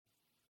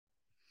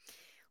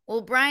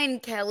Well,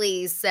 Brian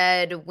Kelly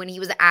said when he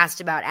was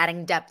asked about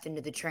adding depth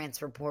into the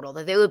transfer portal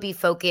that they would be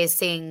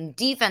focusing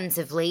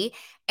defensively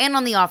and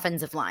on the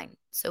offensive line.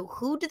 So,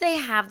 who do they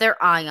have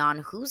their eye on?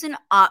 Who's an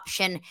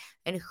option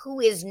and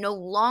who is no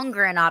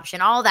longer an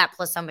option? All that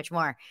plus so much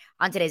more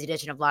on today's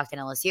edition of Locked On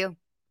LSU.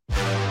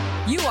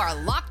 You are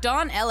Locked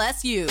On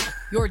LSU,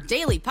 your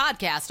daily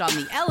podcast on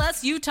the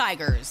LSU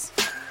Tigers.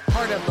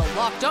 Part of the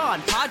Locked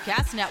On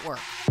Podcast Network.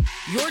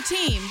 Your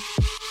team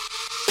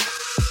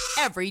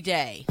every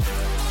day.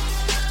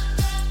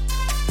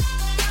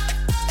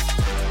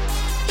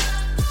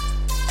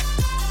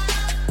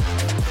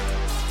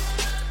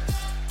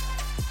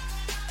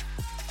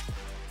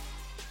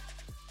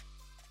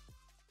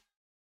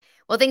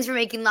 Well, thanks for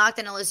making Locked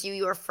On LSU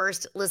your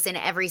first listen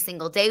every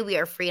single day. We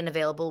are free and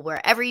available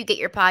wherever you get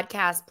your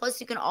podcasts.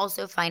 Plus, you can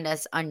also find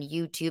us on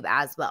YouTube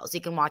as well. So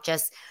you can watch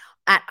us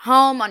at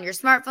home on your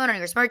smartphone, on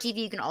your smart TV.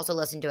 You can also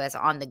listen to us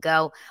on the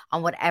go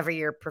on whatever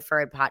your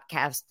preferred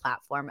podcast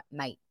platform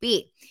might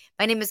be.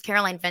 My name is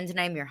Caroline Fenton.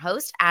 I'm your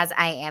host, as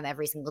I am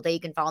every single day. You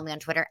can follow me on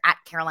Twitter at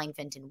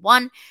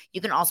CarolineFenton1.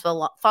 You can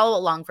also follow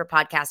along for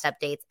podcast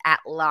updates at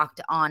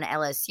Locked On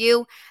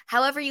LSU.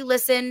 However you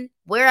listen,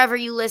 wherever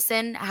you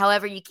listen,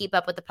 however you keep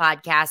up with the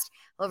podcast,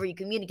 however you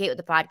communicate with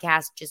the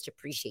podcast, just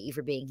appreciate you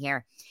for being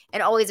here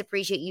and always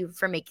appreciate you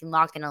for making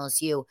Locked On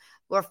LSU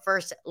your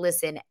first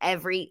listen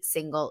every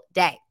single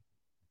day.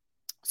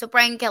 So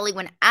Brian Kelly,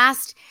 when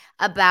asked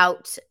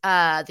about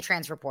the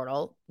transfer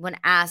portal, when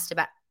asked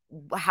about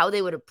how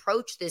they would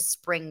approach this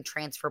spring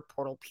transfer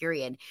portal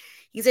period,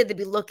 he said they'd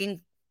be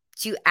looking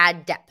to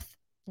add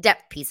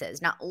depth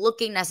pieces, not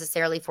looking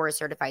necessarily for a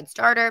certified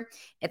starter.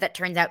 If that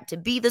turns out to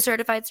be the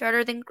certified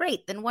starter, then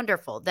great, then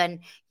wonderful.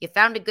 Then you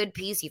found a good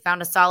piece, you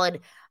found a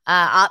solid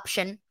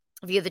option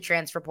via the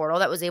transfer portal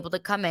that was able to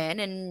come in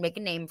and make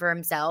a name for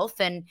himself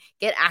and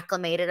get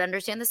acclimated,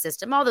 understand the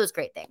system, all those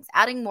great things.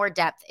 Adding more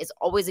depth is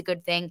always a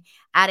good thing.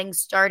 Adding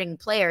starting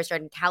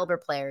caliber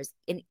players,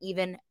 an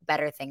even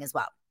better thing as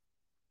well.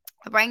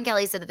 Brian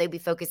Kelly said that they'd be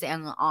focusing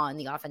on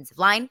the offensive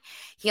line.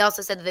 He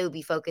also said that they would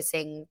be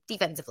focusing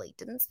defensively.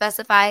 Didn't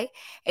specify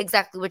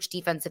exactly which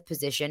defensive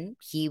position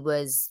he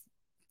was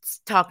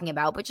talking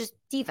about, but just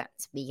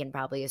defense. We can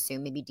probably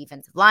assume maybe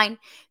defensive line.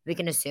 We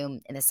can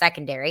assume in the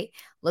secondary,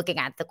 looking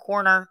at the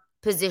corner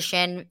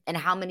position and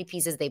how many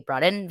pieces they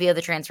brought in via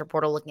the transfer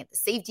portal, looking at the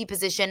safety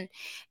position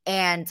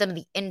and some of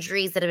the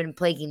injuries that have been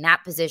plaguing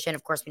that position.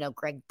 Of course, we know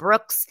Greg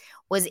Brooks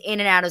was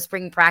in and out of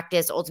spring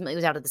practice, ultimately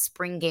was out of the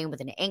spring game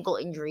with an ankle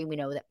injury. We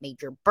know that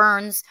Major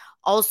Burns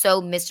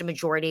also missed a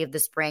majority of the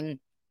spring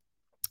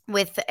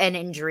with an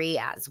injury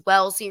as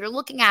well. So you're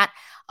looking at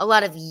a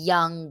lot of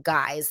young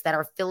guys that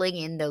are filling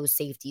in those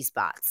safety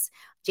spots.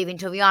 Javian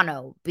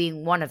Toviano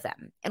being one of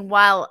them. And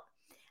while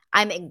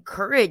I'm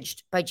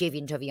encouraged by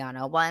Javian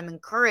Toviano, while I'm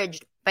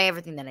encouraged by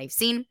everything that I've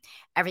seen,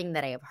 everything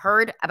that I have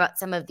heard about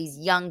some of these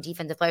young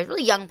defensive players,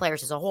 really young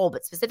players as a whole,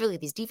 but specifically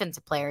these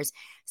defensive players,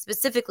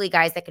 specifically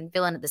guys that can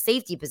fill in at the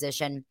safety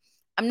position,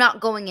 I'm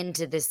not going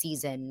into this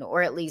season,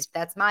 or at least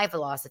that's my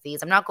philosophy,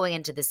 is I'm not going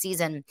into the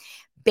season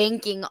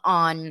banking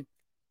on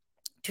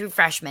true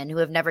freshmen who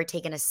have never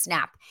taken a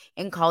snap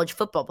in college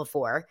football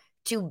before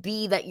to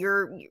be that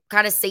you're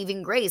kind of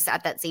saving grace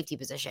at that safety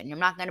position. I'm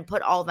not going to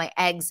put all of my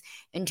eggs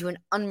into an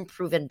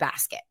unproven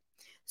basket.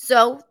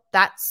 So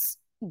that's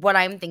what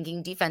I'm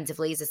thinking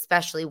defensively is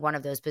especially one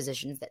of those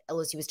positions that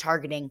LSU is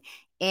targeting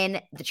in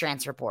the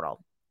transfer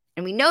portal.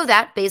 And we know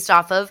that based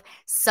off of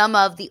some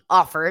of the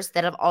offers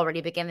that have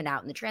already been given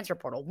out in the transfer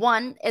portal.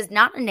 One is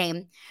not a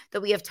name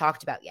that we have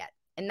talked about yet,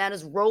 and that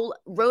is Rhode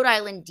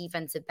Island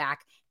defensive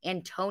back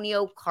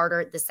Antonio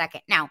Carter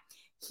II. Now,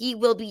 he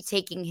will be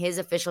taking his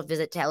official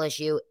visit to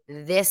LSU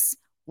this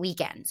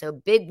weekend. So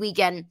big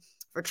weekend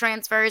for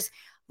transfers.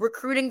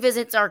 Recruiting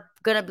visits are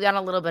going to be on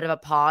a little bit of a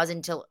pause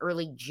until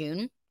early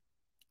June.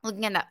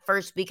 Looking at that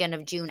first weekend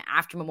of June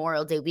after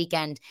Memorial Day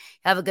weekend,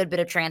 you have a good bit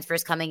of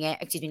transfers coming in.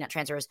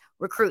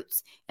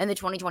 Recruits in the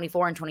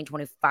 2024 and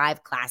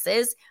 2025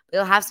 classes. But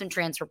you'll have some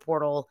transfer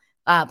portal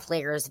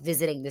players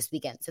visiting this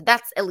weekend. So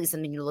that's at least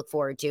something to look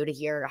forward to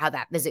hear how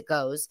that visit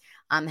goes,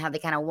 how they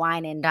kind of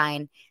wine and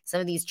dine some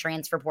of these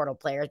transfer portal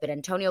players. But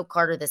Antonio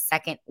Carter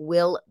II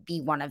will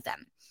be one of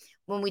them.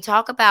 When we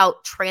talk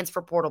about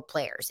transfer portal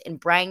players and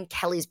Brian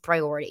Kelly's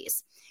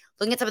priorities,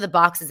 looking at some of the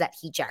boxes that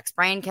he checks,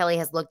 Brian Kelly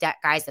has looked at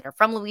guys that are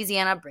from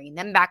Louisiana, bringing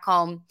them back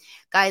home,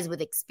 guys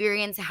with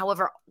experience,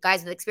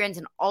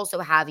 and also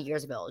have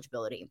years of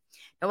eligibility.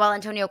 Now, while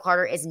Antonio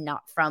Carter is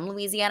not from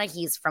Louisiana,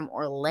 he's from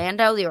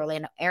Orlando, the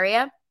Orlando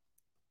area.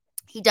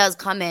 He does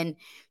come in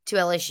to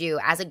LSU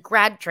as a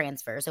grad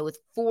transfer, so with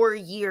 4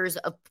 years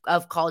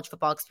of college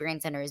football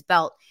experience under his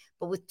belt,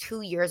 but with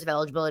 2 years of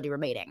eligibility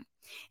remaining.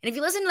 And if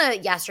you listen to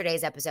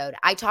yesterday's episode,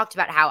 I talked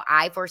about how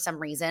I, for some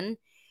reason,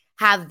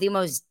 have the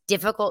most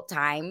difficult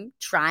time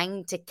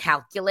trying to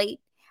calculate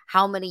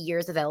how many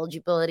years of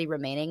eligibility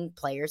remaining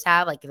players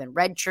have, like given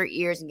redshirt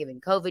years and given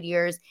COVID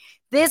years.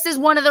 This is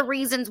one of the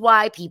reasons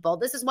why, people,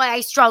 this is why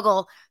I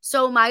struggle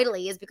so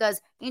mightily, is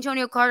because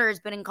Antonio Carter has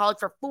been in college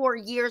for 4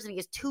 years and he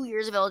has 2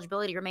 years of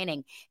eligibility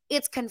remaining.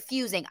 It's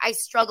confusing. I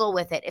struggle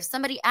with it. If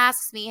somebody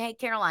asks me, hey,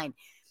 Caroline,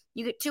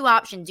 you get 2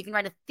 options. You can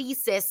write a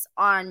thesis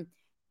on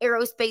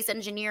aerospace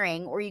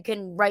engineering, or you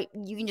can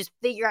just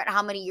figure out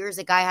how many years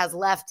a guy has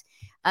left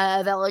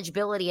of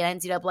eligibility at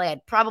NCAA.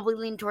 I'd probably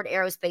lean toward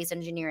aerospace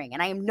engineering,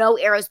 and I am no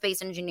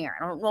aerospace engineer.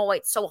 I don't know why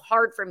it's so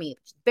hard for me.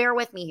 Just bear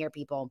with me here,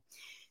 people.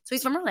 So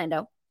he's from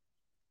Orlando.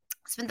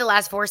 Spent the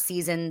last 4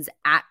 seasons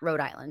at Rhode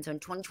Island. So in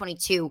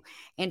 2022,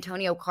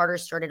 Antonio Carter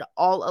started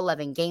all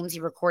 11 games. He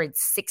recorded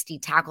 60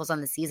 tackles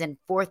on the season,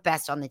 4th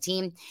best on the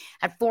team.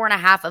 At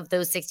 4.5 of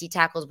those 60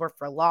 tackles were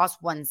for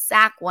loss, 1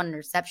 sack, 1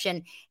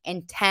 interception,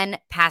 and 10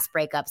 pass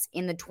breakups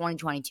in the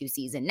 2022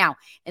 season. Now,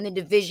 in the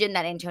division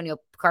that Antonio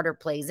Carter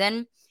plays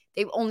in,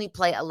 they only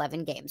play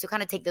 11 games. So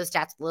kind of take those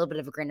stats with a little bit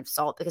of a grain of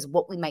salt, because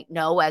what we might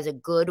know as a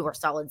good or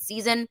solid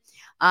season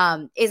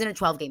isn't a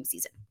 12-game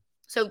season.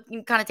 So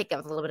you kind of take that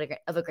with a little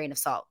bit of a grain of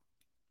salt.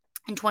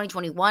 In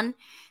 2021,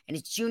 in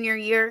his junior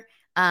year,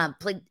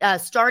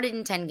 started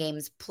in 10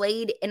 games,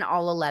 played in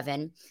all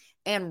 11,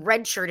 and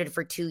redshirted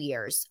for 2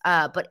 years.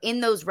 But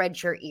in those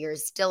redshirt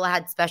years, still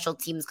had special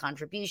teams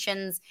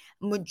contributions.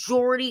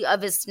 Majority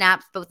of his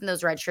snaps, both in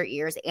those redshirt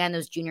years and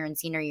those junior and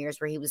senior years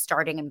where he was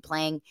starting and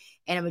playing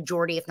in a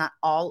majority, if not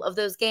all of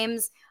those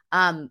games,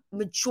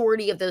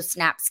 majority of those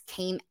snaps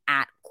came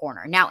at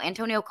corner. Now,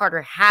 Antonio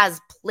Carter has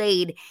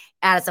played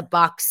as a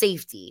box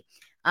safety,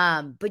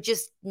 but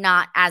just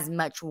not as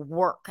much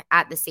work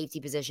at the safety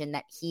position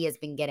that he has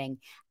been getting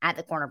at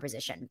the corner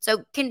position.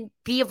 So can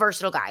be a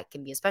versatile guy,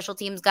 can be a special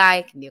teams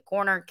guy, can be a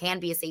corner, can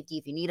be a safety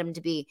if you need him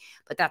to be,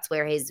 but that's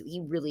where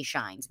he really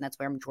shines, and that's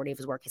where a majority of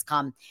his work has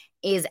come,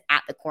 is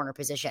at the corner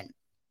position.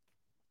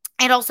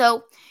 And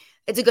also,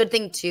 it's a good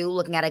thing too,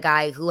 looking at a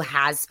guy who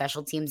has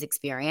special teams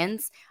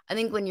experience. I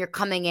think when you're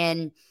coming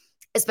in,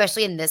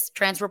 especially in this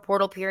transfer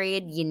portal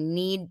period,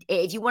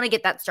 if you want to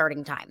get that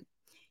starting time,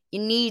 you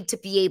need to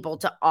be able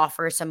to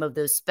offer some of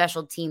those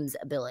special teams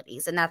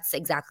abilities. And that's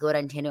exactly what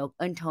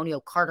Antonio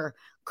Carter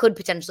could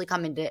potentially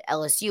come into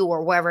LSU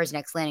or wherever his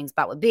next landing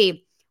spot would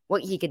be,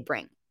 what he could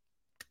bring.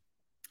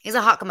 He's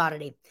a hot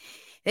commodity.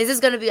 This is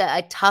going to be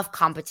a tough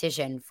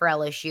competition for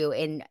LSU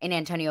in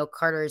Antonio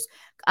Carter's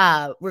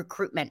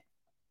recruitment.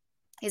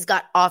 He's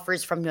got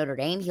offers from Notre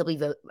Dame. He'll be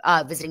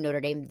visiting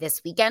Notre Dame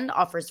this weekend.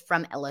 Offers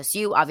from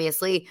LSU,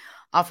 obviously.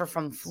 Offer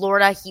from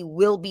Florida. He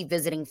will be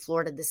visiting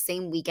Florida the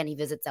same weekend he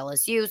visits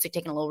LSU. So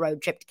taking a little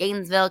road trip to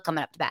Gainesville,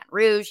 coming up to Baton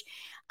Rouge.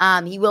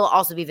 He will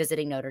also be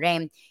visiting Notre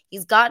Dame.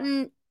 He's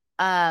gotten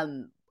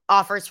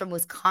offers from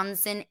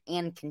Wisconsin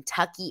and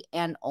Kentucky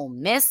and Ole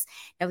Miss.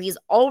 Now, he's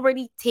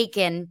already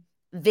taken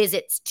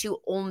visits to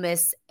Ole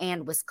Miss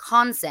and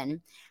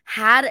Wisconsin,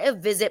 had a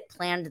visit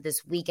planned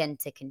this weekend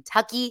to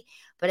Kentucky,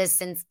 but has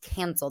since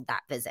canceled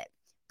that visit.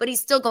 But he's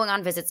still going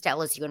on visits to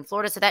LSU and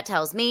Florida, so that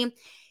tells me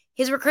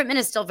his recruitment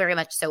is still very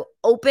much so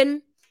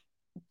open.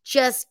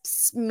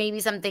 Just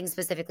maybe something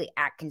specifically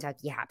at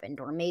Kentucky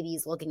happened, or maybe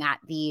he's looking at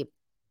the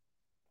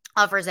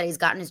offers that he's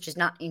gotten, is just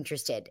not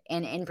interested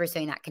in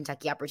pursuing that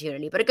Kentucky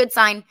opportunity. But a good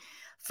sign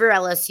for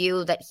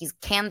LSU that he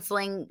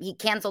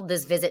canceled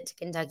this visit to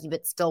Kentucky,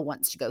 but still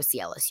wants to go see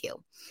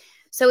LSU.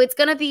 So it's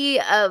going to be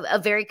a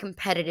very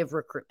competitive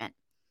recruitment.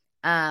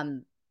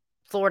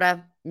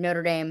 Florida,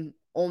 Notre Dame,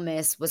 Ole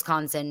Miss,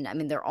 Wisconsin, I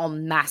mean, they're all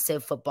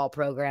massive football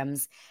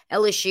programs.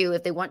 LSU,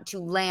 if they want to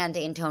land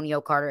Antonio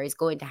Carter, is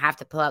going to have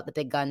to pull out the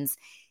big guns.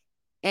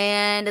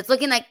 And it's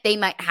looking like they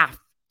might have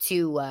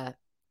to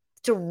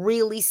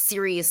really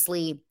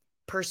seriously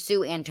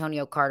pursue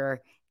Antonio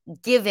Carter,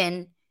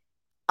 given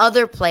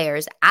other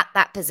players at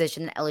that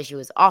position that LSU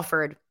has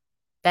offered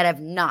that have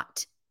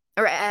not,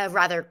 or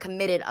rather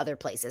committed other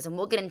places. And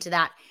we'll get into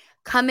that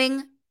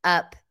coming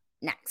up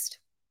next.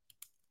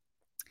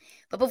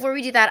 But before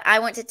we do that, I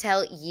want to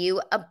tell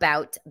you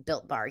about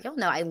Built Bar. Y'all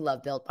know I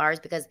love Built Bars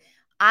because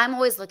I'm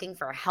always looking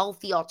for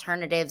healthy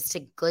alternatives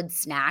to good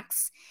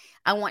snacks.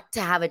 I want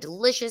to have a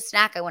delicious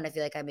snack. I want to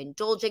feel like I'm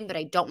indulging, but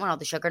I don't want all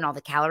the sugar and all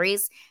the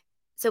calories.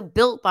 So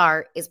Built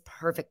Bar is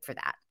perfect for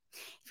that.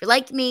 If you're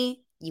like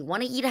me, you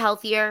want to eat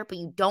healthier, but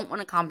you don't want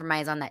to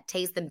compromise on that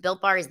taste, then Built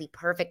Bar is the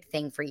perfect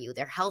thing for you.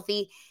 They're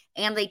healthy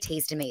and they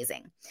taste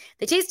amazing.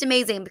 They taste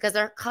amazing because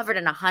they're covered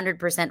in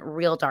 100%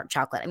 real dark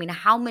chocolate. I mean,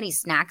 how many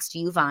snacks do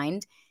you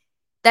find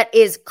that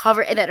is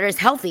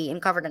healthy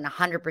and covered in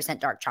 100%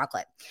 dark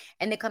chocolate?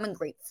 And they come in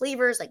great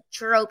flavors like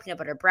churro, peanut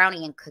butter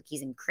brownie, and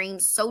cookies and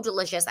cream. So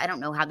delicious. I don't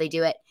know how they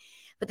do it,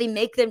 but they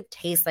make them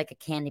taste like a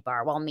candy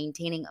bar while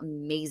maintaining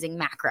amazing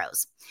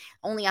macros.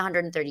 Only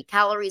 130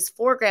 calories,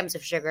 4 grams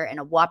of sugar, and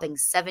a whopping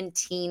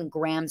 17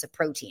 grams of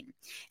protein.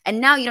 And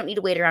now you don't need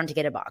to wait around to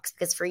get a box,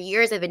 because for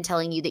years I've been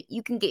telling you that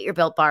you can get your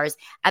Built Bars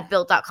at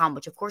Built.com,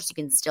 which of course you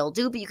can still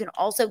do, but you can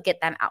also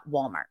get them at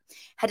Walmart.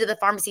 Head to the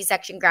pharmacy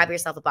section, grab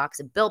yourself a box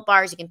of Built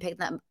Bars. You can pick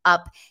them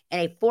up in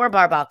a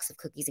 4-bar box of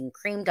cookies and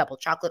cream, double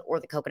chocolate,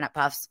 or the coconut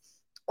puffs.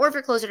 Or if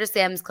you're closer to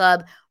Sam's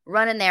Club,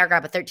 run in there,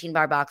 grab a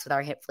 13-bar box with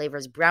our hit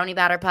flavors brownie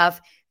batter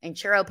puff and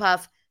churro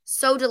puff.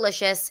 So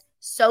delicious,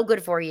 so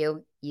good for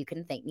you. You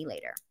can thank me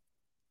later.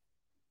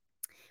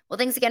 Well,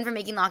 thanks again for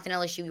making Locked On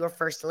LSU your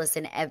first to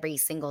listen every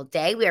single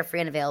day. We are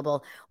free and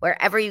available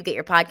wherever you get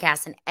your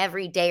podcasts, and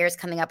every day is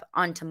coming up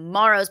on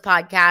tomorrow's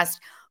podcast.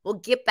 We'll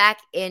get back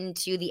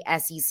into the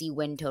SEC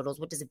win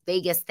totals. What does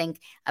Vegas think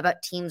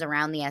about teams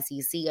around the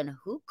SEC, and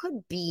who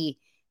could be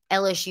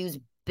LSU's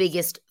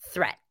biggest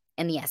threat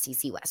in the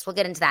SEC West? We'll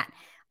get into that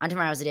on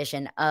tomorrow's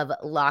edition of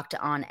Locked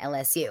On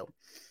LSU.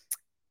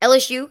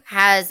 LSU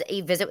has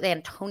a visit with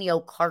Antonio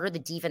Carter, the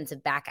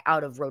defensive back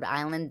out of Rhode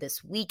Island,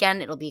 this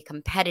weekend. It'll be a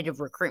competitive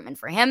recruitment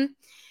for him.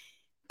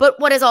 But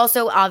what is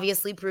also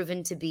obviously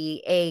proven to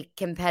be a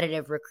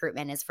competitive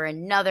recruitment is for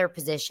another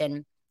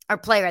position or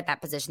player at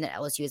that position that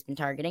LSU has been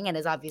targeting, and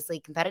is obviously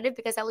competitive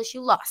because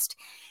LSU lost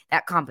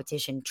that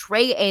competition.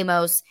 Trey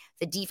Amos,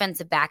 the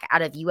defensive back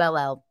out of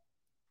ULL,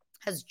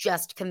 has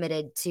just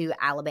committed to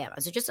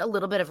Alabama. So just a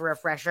little bit of a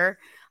refresher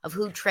of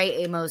who Trey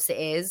Amos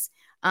is.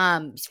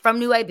 He's from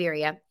New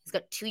Iberia. He's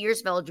got 2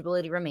 years of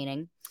eligibility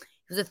remaining.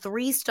 He was a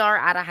 3-star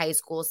out of high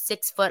school,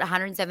 6 foot,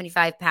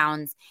 175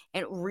 pounds,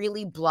 and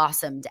really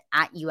blossomed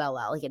at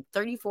ULL. He had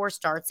 34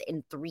 starts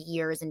in 3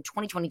 years. In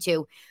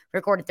 2022,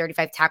 recorded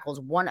 35 tackles,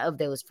 one of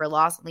those for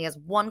loss. Only has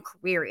one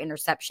career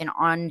interception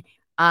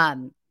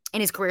in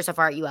his career so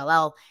far at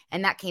ULL,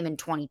 and that came in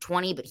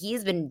 2020. But he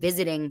has been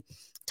visiting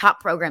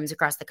top programs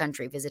across the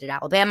country. Visited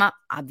Alabama,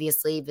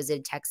 obviously,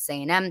 visited Texas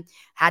A&M,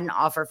 had an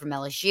offer from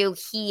LSU.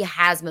 He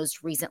has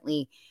most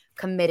recently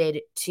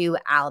committed to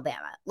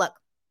Alabama. Look,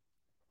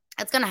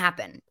 that's going to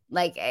happen.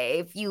 Like,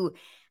 if you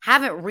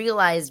haven't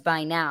realized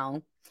by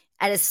now,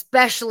 and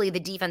especially the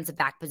defensive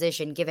back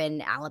position,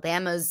 given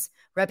Alabama's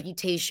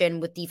reputation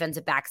with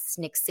defensive backs,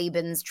 Nick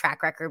Saban's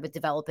track record with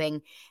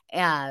developing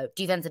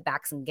defensive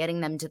backs and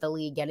getting them to the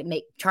league,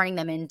 turning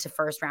them into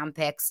first-round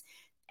picks,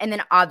 and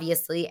then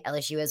obviously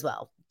LSU as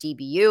well.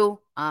 DBU,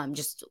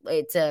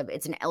 it's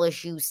an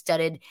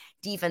LSU-studded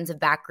defensive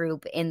back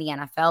group in the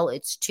NFL.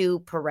 It's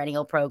 2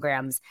 perennial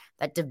programs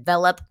that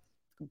develop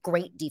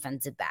great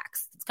defensive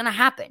backs. It's going to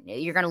happen.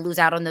 You're going to lose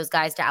out on those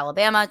guys to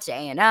Alabama, to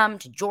A&M,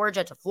 to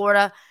Georgia, to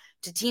Florida,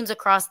 to teams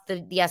across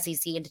the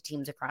SEC, and to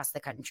teams across the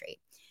country.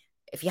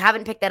 If you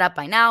haven't picked that up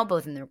by now,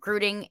 both in the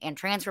recruiting and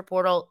transfer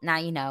portal, now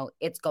you know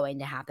it's going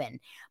to happen.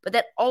 But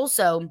that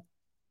also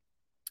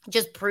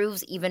just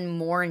proves even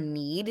more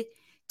need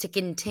to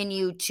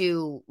continue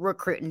to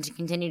recruit and to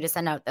continue to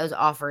send out those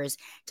offers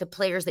to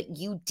players that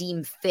you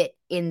deem fit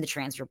in the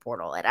transfer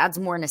portal. It adds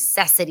more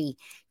necessity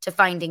to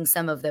finding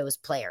some of those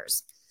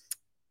players.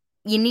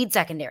 You need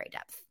secondary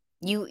depth.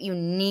 You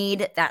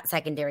need that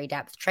secondary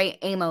depth. Trey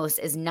Amos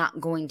is not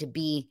going to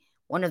be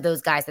one of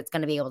those guys that's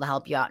going to be able to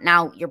help you out.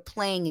 Now, you're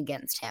playing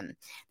against him.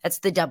 That's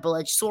the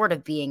double-edged sword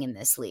of being in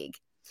this league,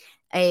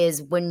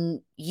 is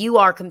when you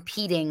are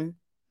competing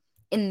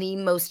in the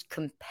most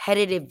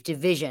competitive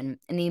division,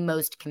 in the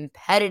most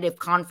competitive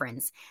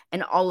conference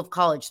in all of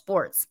college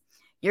sports,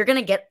 you're going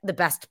to get the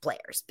best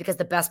players because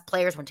the best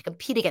players want to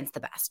compete against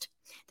the best.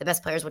 The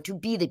best players want to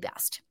be the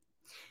best.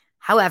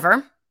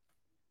 However,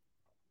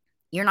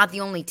 you're not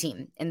the only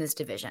team in this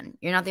division.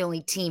 You're not the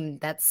only team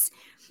that's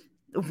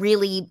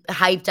really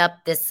hyped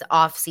up this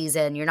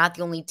offseason. You're not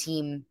the only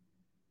team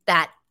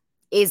that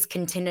is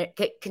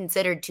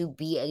considered to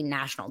be a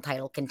national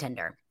title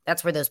contender.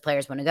 That's where those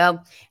players want to go,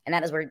 and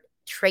that is where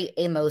Trey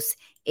Amos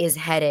is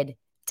headed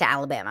to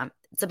Alabama.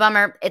 It's a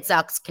bummer. It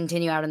sucks.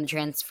 Continue out on the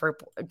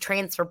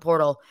transfer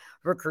portal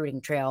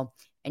recruiting trail,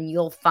 and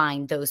you'll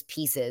find those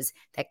pieces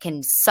that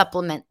can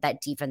supplement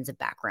that defensive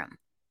back room.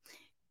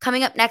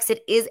 Coming up next,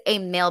 it is a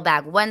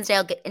Mailbag Wednesday.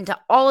 I'll get into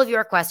all of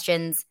your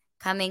questions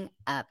coming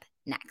up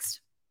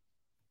next.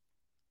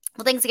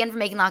 Well, thanks again for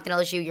making Locked On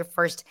LSU your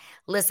first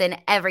listen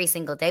every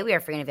single day. We are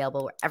free and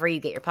available wherever you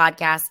get your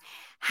podcasts.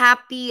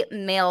 Happy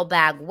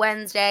Mailbag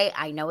Wednesday.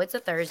 I know it's a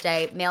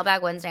Thursday.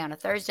 Mailbag Wednesday on a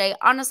Thursday.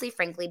 Honestly,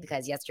 frankly,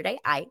 because yesterday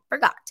I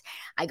forgot.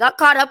 I got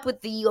caught up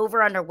with the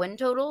over-under win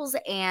totals,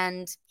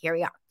 and here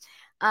we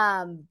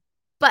are.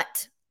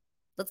 But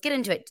let's get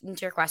into it,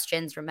 into your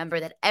questions. Remember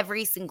that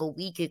every single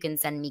week you can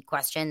send me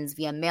questions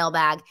via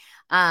mailbag.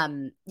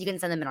 You can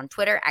send them in on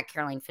Twitter at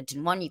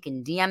CarolineFenton1. You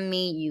can DM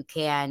me. You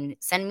can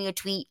send me a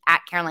tweet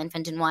at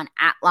CarolineFenton1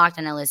 at Locked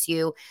On LSU.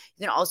 You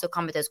can also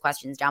comment those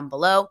questions down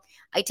below.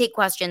 I take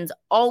questions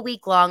all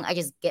week long. I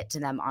just get to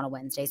them on a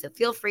Wednesday. So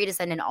feel free to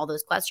send in all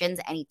those questions,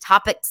 any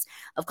topics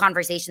of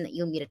conversation that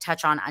you want me to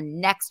touch on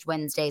next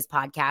Wednesday's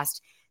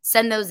podcast.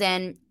 Send those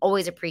in.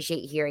 Always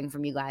appreciate hearing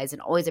from you guys,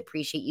 and always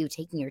appreciate you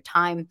taking your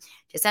time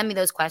to send me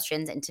those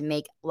questions and to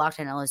make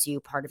Locked On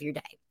LSU part of your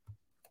day.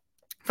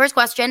 First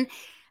question,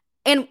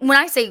 and when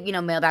I say,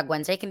 Mailbag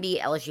Wednesday, it can be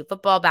LSU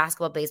football,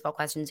 basketball, baseball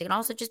questions. It can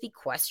also just be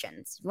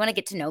questions. You want to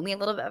get to know me a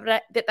little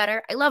bit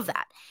better? I love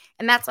that.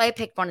 And that's why I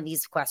picked one of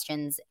these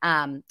questions,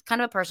 kind of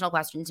a personal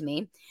question to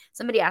me.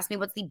 Somebody asked me,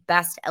 what's the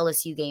best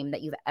LSU game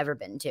that you've ever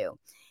been to?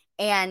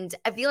 And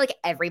I feel like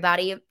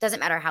everybody, doesn't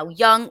matter how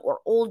young or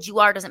old you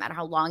are, doesn't matter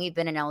how long you've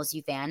been an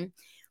LSU fan,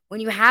 when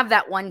you have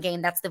that one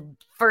game, that's the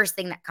first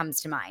thing that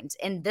comes to mind.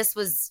 And this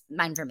was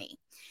mine for me.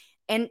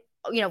 And,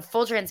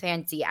 full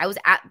transparency, I was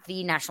at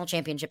the national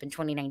championship in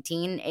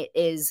 2019. It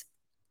is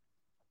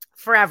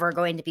forever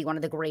going to be one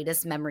of the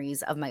greatest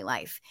memories of my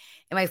life.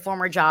 In my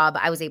former job,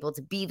 I was able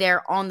to be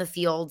there on the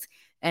field.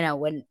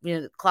 When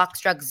the clock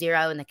struck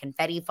 0 and the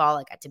confetti fall,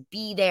 I got to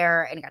be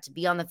there and I got to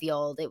be on the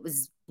field. It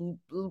was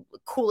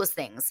coolest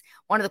things.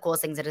 One of the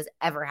coolest things that has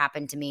ever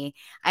happened to me.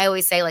 I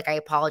always say, I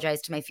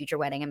apologize to my future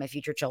wedding and my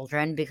future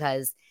children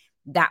because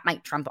that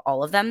might trump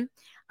all of them.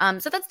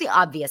 So that's the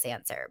obvious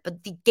answer.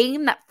 But the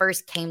game that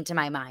first came to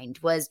my mind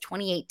was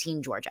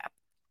 2018 Georgia.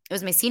 It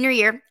was my senior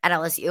year at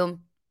LSU.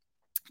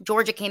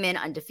 Georgia came in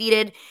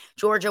undefeated.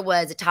 Georgia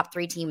was a top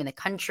 3 team in the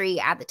country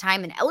at the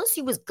time, and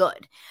LSU was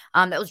good.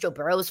 That was Joe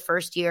Burrow's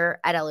first year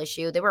at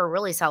LSU. They were a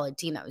really solid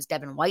team. That was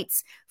Devin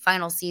White's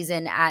final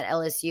season at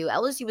LSU.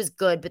 LSU was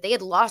good, but they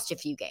had lost a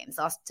few games.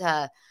 Lost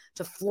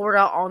to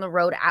Florida on the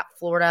road at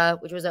Florida,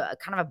 which was a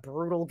kind of a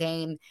brutal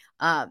game.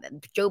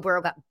 Joe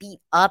Burrow got beat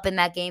up in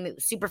that game. It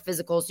was super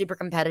physical, super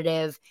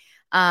competitive.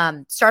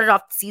 Started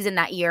off the season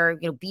that year,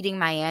 beating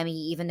Miami,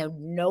 even though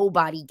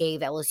nobody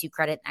gave LSU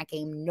credit in that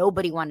game.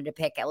 Nobody wanted to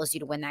pick LSU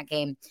to win that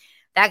game.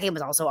 That game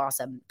was also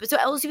awesome. But so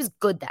LSU was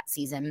good that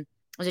season. It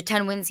was a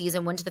 10-win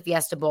season, went to the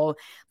Fiesta Bowl,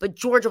 but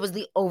Georgia was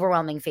the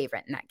overwhelming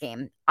favorite in that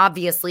game,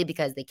 obviously,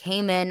 because they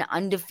came in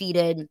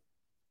undefeated,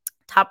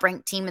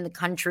 top-ranked team in the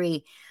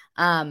country,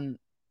 and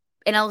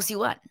LSU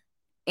won.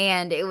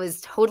 And it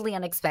was totally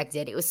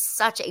unexpected. It was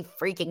such a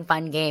freaking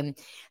fun game.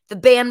 The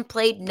band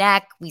played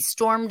neck. We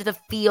stormed the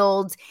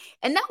field.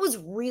 And that was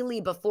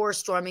really before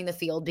storming the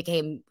field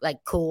became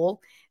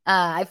cool.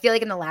 I feel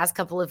like in the last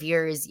couple of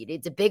years,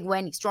 it's a big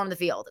win. You storm the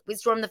field. We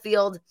stormed the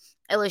field.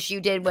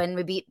 LSU did when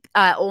we beat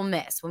Ole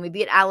Miss, when we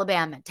beat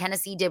Alabama.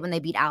 Tennessee did when they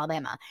beat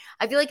Alabama.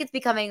 I feel like it's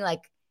becoming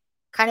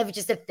kind of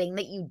just a thing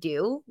that you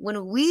do.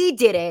 When we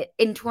did it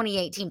in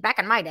 2018, back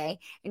in my day,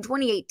 in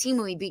 2018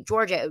 when we beat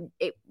Georgia,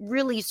 it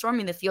really,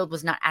 storming the field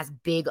was not as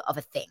big of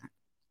a thing.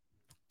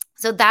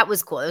 So that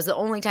was cool. It was the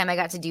only time I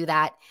got to do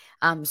that,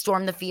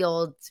 storm the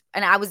field.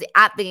 And I was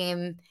at the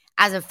game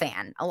as a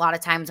fan. A lot of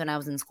times when I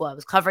was in school, I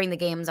was covering the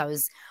games. I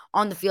was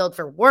on the field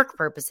for work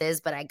purposes,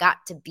 but I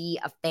got to be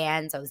a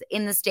fan. So I was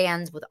in the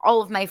stands with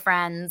all of my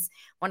friends.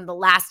 One of the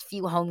last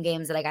few home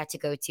games that I got to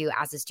go to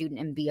as a student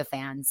and be a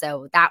fan.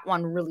 So that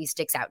one really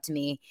sticks out to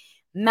me.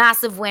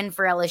 Massive win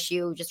for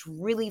LSU. Just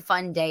really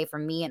fun day for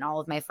me and all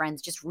of my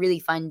friends. Just really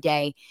fun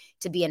day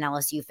to be an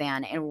LSU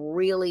fan, and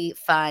really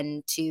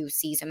fun to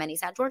see so many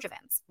sad Georgia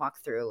fans walk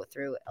through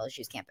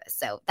LSU's campus.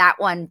 So that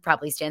one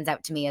probably stands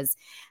out to me as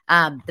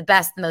the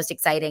best, the most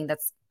exciting.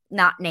 That's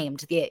not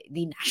named the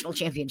national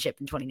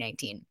championship in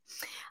 2019.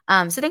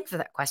 So thanks for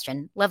that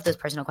question. Love those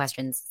personal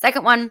questions.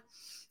 Second one,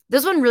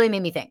 this one really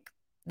made me think.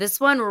 This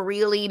one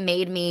really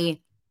made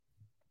me,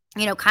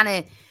 kind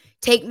of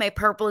take my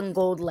purple and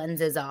gold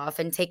lenses off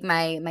and take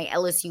my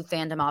LSU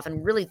fandom off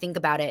and really think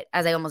about it.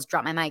 As I almost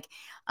dropped my mic,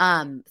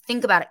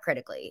 think about it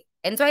critically.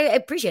 And so I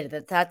appreciated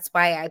that. That's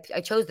why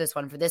I chose this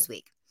one for this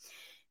week.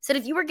 Said,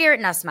 if you were Garrett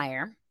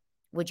Nussmeier,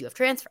 would you have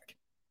transferred?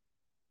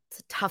 It's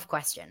a tough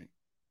question.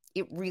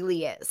 It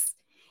really is.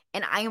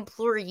 And I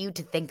implore you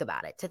to think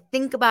about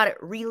it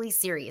really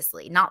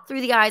seriously, not through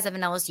the eyes of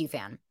an LSU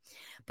fan,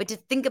 but to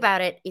think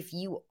about it if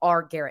you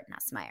are Garrett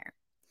Nussmeier.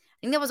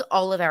 I think that was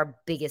all of our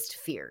biggest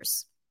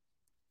fears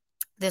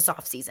this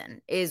offseason,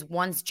 is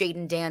once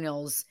Jaden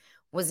Daniels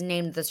was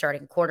named the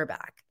starting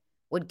quarterback,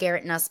 would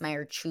Garrett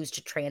Nussmeier choose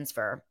to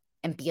transfer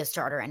and be a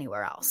starter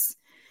anywhere else?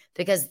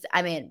 Because,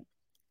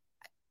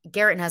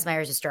 Garrett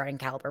Nussmeier is a starting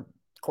caliber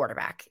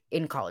quarterback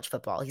in college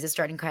football. He's a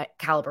starting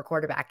caliber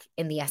quarterback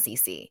in the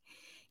SEC.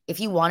 If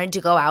he wanted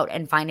to go out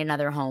and find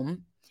another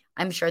home,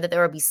 I'm sure that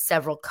there would be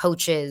several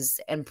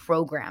coaches and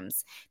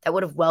programs that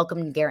would have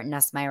welcomed Garrett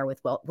Nussmeier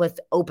with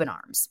open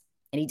arms.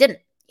 And he didn't.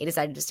 He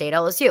decided to stay at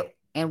LSU.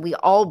 And we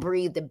all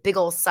breathed a big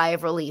old sigh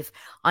of relief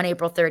on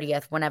April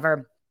 30th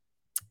whenever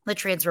the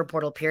transfer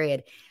portal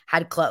period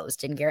had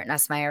closed and Garrett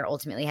Nussmeier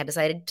ultimately had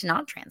decided to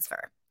not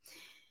transfer.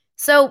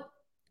 So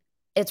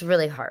it's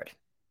really hard,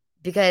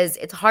 because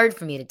it's hard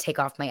for me to take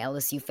off my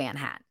LSU fan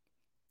hat.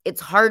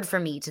 It's hard for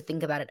me to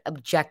think about it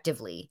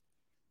objectively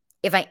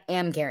if I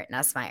am Garrett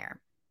Nussmeier,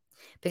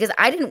 because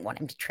I didn't want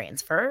him to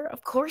transfer.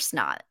 Of course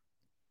not.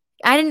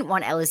 I didn't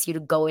want LSU to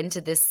go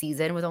into this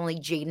season with only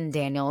Jaden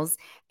Daniels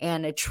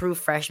and a true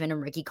freshman and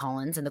Ricky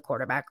Collins in the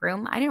quarterback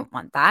room. I didn't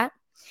want that.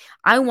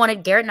 I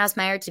wanted Garrett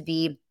Nussmeier to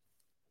be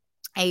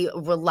a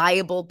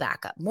reliable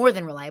backup, more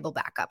than reliable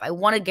backup. I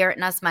wanted Garrett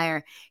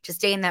Nussmeier to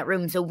stay in that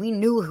room so we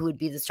knew who would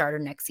be the starter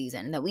next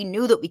season, and that we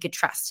knew that we could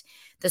trust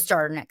the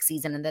starter next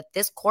season, and that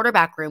this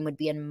quarterback room would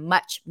be in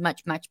much,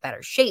 much, much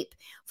better shape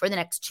for the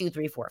next 2,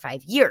 3, 4,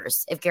 5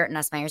 years if Garrett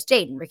Nussmeier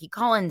stayed and Ricky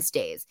Collins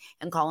stays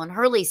and Colin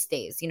Hurley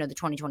stays, the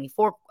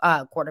 2024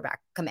 quarterback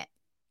commit.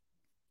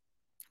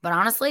 But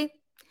honestly,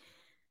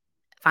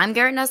 if I'm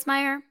Garrett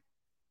Nussmeier,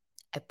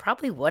 I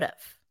probably would have.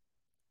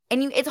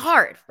 And it's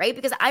hard, right?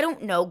 Because I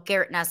don't know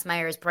Garrett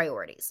Nussmeier's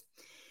priorities.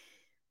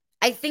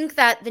 I think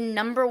that the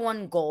number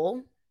one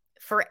goal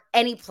for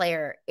any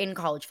player in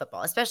college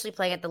football, especially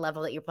playing at the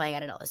level that you're playing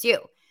at LSU,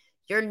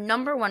 your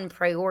number one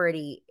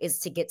priority is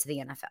to get to the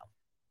NFL.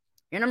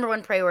 Your number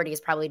one priority is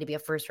probably to be a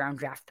first-round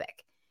draft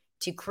pick,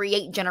 to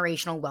create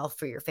generational wealth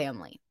for your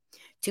family,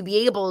 to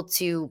be able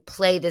to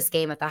play this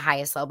game at the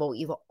highest level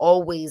you've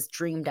always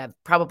dreamed of,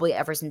 probably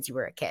ever since you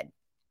were a kid.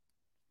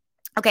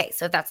 Okay,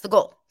 so if that's the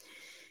goal,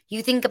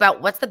 you think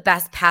about what's the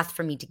best path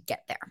for me to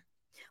get there.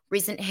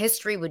 Recent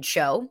history would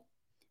show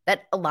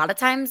that a lot of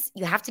times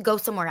you have to go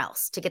somewhere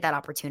else to get that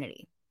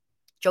opportunity.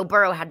 Joe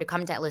Burrow had to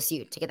come to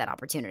LSU to get that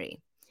opportunity.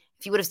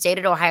 If he would have stayed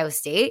at Ohio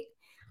State,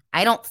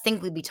 I don't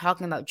think we'd be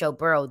talking about Joe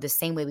Burrow the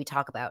same way we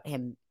talk about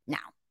him now.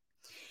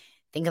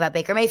 Think about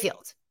Baker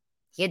Mayfield.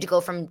 He had to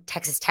go from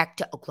Texas Tech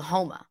to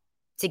Oklahoma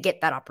to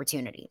get that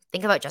opportunity.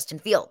 Think about Justin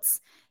Fields.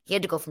 He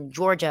had to go from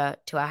Georgia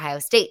to Ohio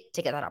State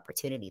to get that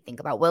opportunity. Think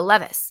about Will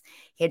Levis.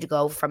 He had to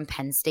go from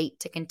Penn State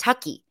to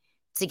Kentucky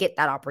to get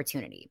that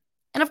opportunity.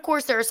 And of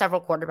course, there are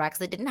several quarterbacks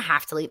that didn't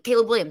have to leave.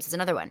 Caleb Williams is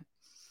another one.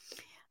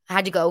 I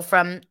had to go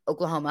from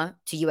Oklahoma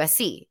to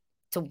USC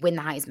to win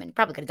the Heisman.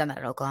 Probably could have done that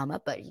at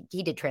Oklahoma, but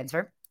he did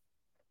transfer.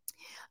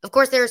 Of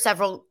course, there are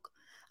several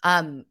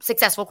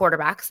successful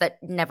quarterbacks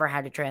that never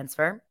had to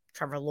transfer.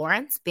 Trevor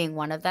Lawrence being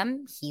one of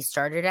them. He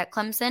started at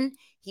Clemson.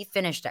 He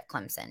finished at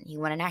Clemson. He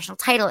won a national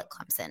title at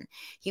Clemson.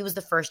 He was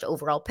the first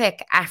overall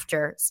pick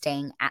after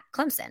staying at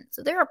Clemson.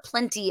 So there are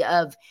plenty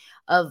of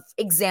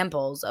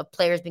examples of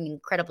players being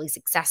incredibly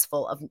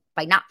successful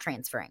by not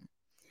transferring.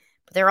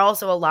 But there are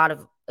also a lot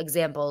of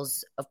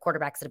examples of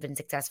quarterbacks that have been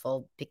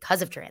successful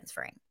because of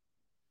transferring.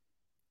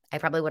 I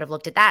probably would have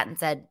looked at that and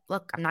said,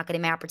 look, I'm not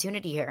getting my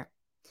opportunity here.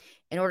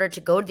 In order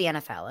to go to the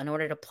NFL, in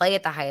order to play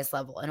at the highest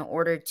level, in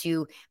order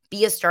to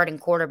be a starting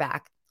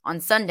quarterback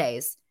on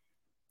Sundays,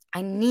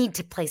 I need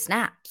to play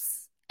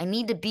snaps. I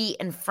need to be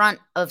in front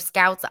of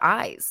scouts'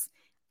 eyes.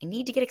 I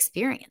need to get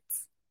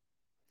experience.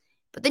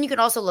 But then you can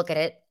also look at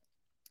it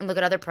and look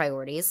at other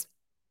priorities.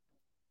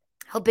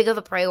 How big of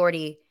a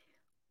priority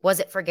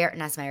was it for Garrett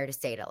Nussmeier to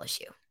stay at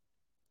LSU?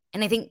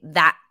 And I think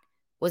that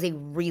was a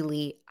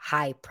really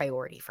high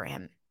priority for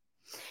him.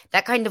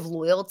 That kind of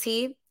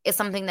loyalty is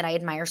something that I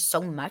admire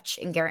so much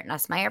in Garrett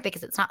Nussmeier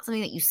because it's not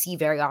something that you see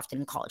very often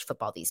in college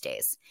football these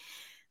days.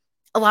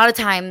 A lot of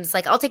times,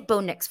 like I'll take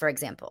Bo Nix, for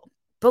example.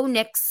 Bo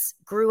Nix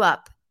grew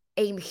up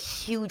a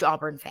huge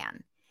Auburn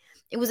fan.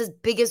 It was his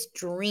biggest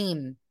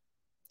dream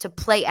to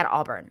play at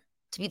Auburn,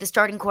 to be the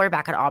starting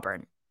quarterback at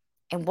Auburn.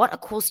 And what a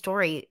cool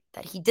story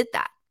that he did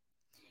that.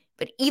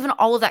 But even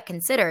all of that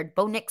considered,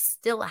 Bo Nix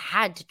still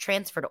had to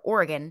transfer to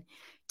Oregon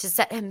to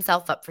set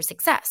himself up for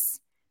success.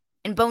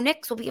 And Bo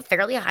Nix will be a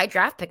fairly high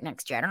draft pick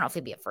next year. I don't know if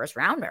he'll be a first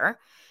rounder,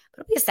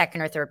 but he'll be a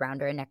second or third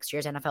rounder in next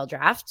year's NFL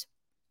draft.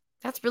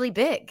 That's really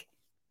big.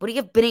 Would he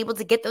have been able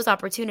to get those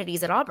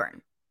opportunities at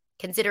Auburn,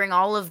 considering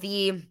all of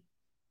the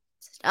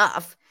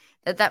stuff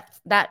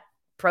that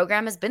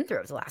program has been through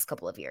over the last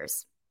couple of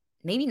years?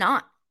 Maybe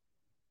not.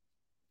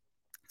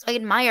 So I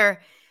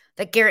admire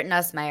that Garrett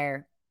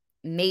Nussmeier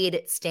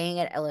made staying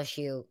at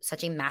LSU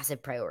such a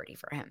massive priority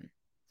for him,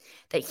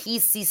 that he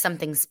sees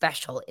something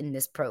special in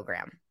this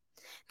program,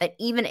 that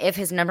even if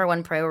his number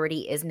one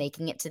priority is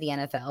making it to the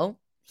NFL,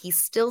 he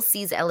still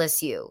sees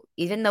LSU,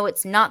 even though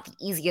it's not the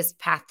easiest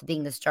path to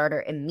being the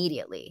starter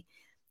immediately.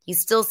 He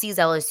still sees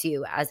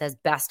LSU as his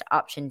best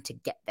option to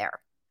get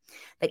there.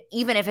 That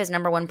even if his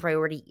number one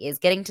priority is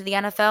getting to the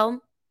NFL,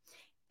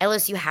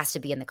 LSU has to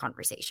be in the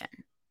conversation.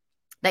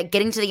 That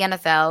getting to the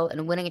NFL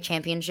and winning a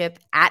championship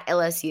at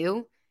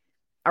LSU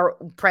are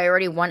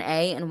priority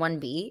 1A and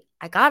 1B.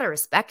 I gotta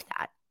respect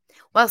that.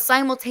 While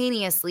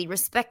simultaneously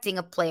respecting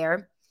a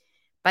player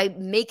by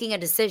making a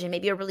decision,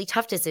 maybe a really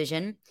tough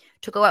decision,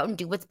 to go out and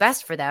do what's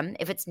best for them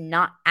if it's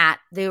not at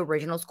the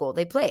original school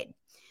they played.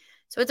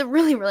 So it's a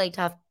really, really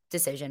tough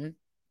decision.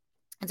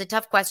 It's a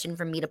tough question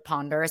for me to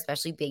ponder,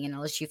 especially being an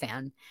LSU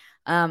fan.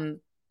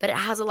 But it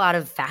has a lot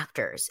of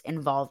factors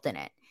involved in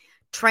it.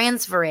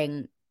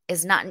 Transferring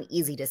is not an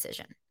easy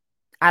decision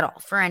at all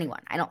for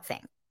anyone, I don't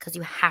think, because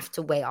you have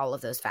to weigh all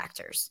of those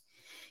factors.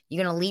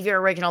 You're going to leave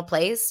your original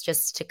place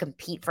just to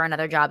compete for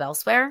another job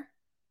elsewhere?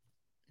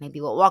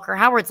 Maybe what Walker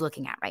Howard's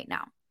looking at right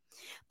now.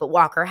 But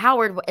Walker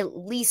Howard at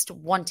least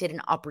wanted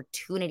an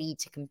opportunity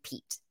to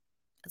compete.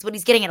 That's what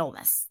he's getting at Ole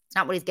Miss. It's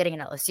not what he's getting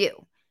at LSU.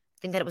 I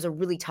think that it was a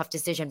really tough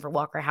decision for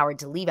Walker Howard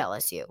to leave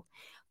LSU.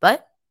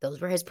 But those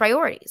were his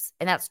priorities.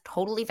 And that's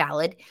totally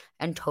valid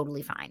and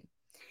totally fine.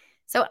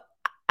 So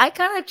I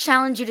kind of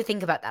challenge you to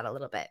think about that a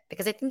little bit,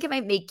 because I think it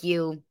might make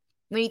you,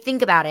 when you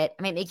think about it,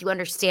 it might make you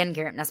understand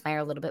Garrett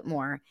Nussmeier a little bit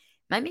more. It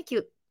might make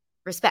you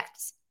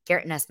respect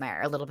Garrett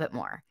Nussmeier a little bit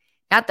more.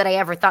 Not that I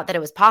ever thought that it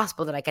was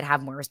possible that I could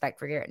have more respect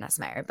for Garrett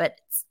Nussmeier, but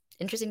it's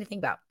interesting to think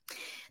about.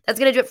 That's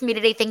going to do it for me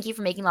today. Thank you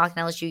for making Locked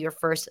On LSU your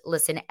first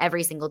listen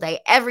every single day.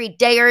 Every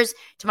dayers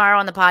tomorrow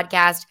on the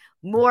podcast,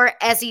 more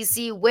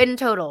SEC win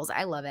totals.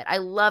 I love it. I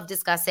love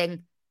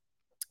discussing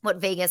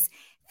what Vegas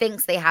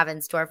thinks they have in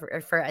store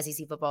for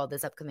SEC football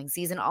this upcoming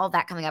season. All of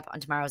that coming up on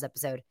tomorrow's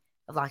episode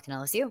of Locked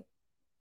On LSU.